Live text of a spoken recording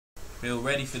Feel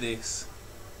ready for this.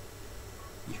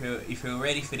 You feel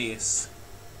ready for this.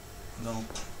 No.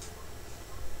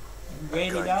 Ready,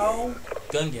 dog?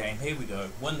 Gun game. Here we go.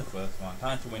 Won the first one.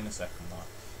 Time to win the second one.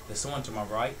 There's someone to my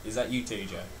right. Is that you,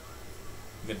 TJ?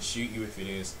 I'm gonna shoot you if it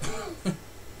is.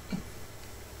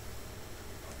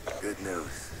 Good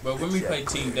news. Well, when we play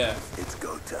Team Death, it's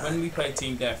go time. when we play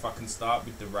Team Death, I can start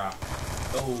with the rap.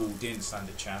 Oh, didn't stand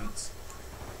a chance.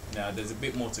 No, there's a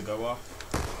bit more to go off.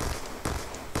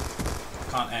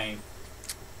 Can't aim.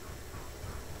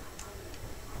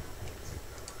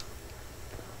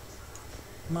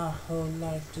 My whole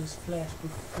life just flashed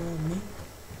before me.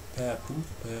 Papoose,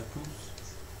 papoose.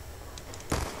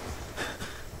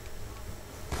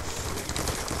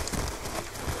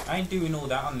 I ain't doing all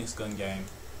that on this gun game.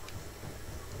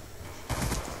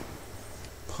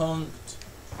 Punked.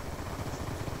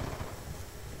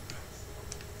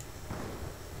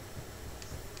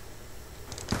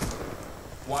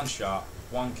 One shot,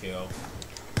 one kill.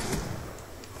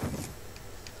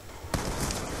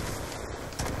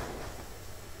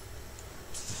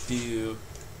 Deal.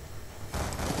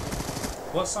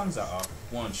 What song's that off?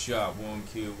 One shot, one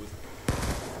kill.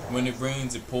 When it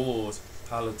rains, it pours.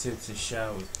 Hollow tips and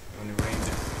showers. When it rains,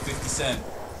 it 50 Cent.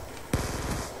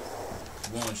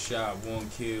 One shot, one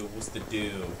kill. What's the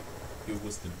deal? Yo,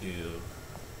 what's the deal?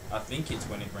 I think it's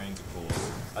when it rains, it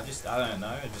pours. I don't know.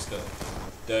 I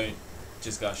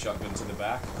just got shotgun to the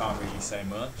back. Can't really say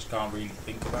much. Can't really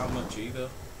think about much either.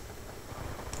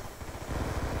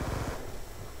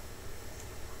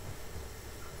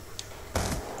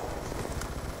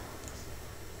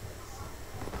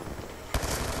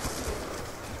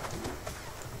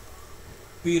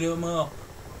 Beat him up.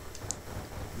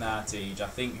 Nah, Tej. I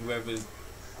think whoever's...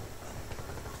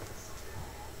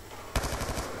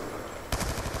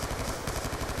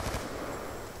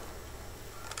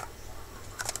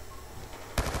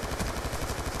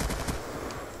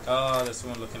 Oh, there's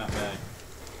someone looking at me.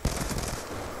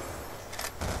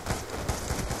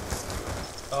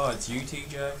 Oh, it's you,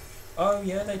 TJ. Oh,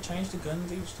 yeah, they changed the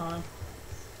guns each time.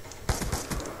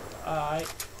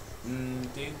 Alright.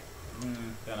 Dude.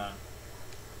 Don't know.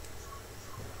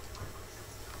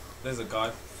 There's a guy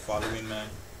following me.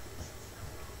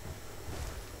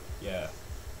 Yeah.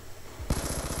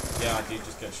 Yeah, I did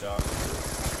just get shot.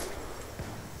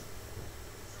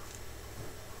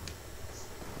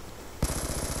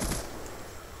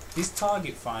 This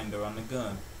target finder on the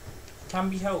gun can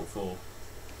be helpful.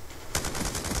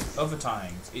 Other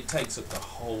times, it takes up the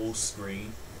whole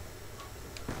screen.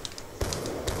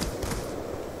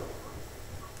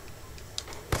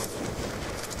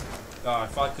 Oh,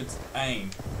 if I could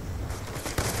aim.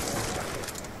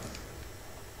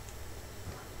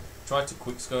 Try to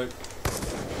quickscope.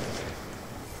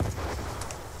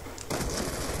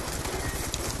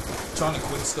 Trying to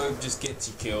quickscope just gets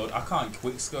you killed. I can't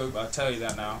quickscope, I'll tell you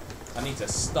that now. I need to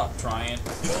stop trying.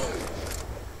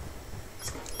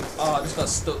 Oh, I just got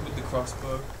stuck with the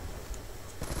crossbow.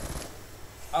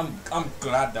 I'm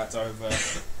glad that's over.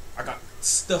 I got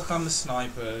stuck on the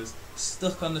snipers,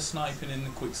 stuck on the sniping in the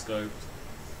quickscope.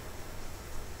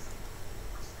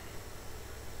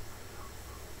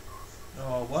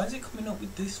 Oh, why is it coming up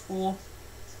with this for?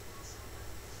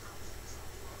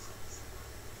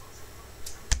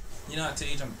 You know what,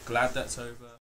 Tej, I'm glad that's over.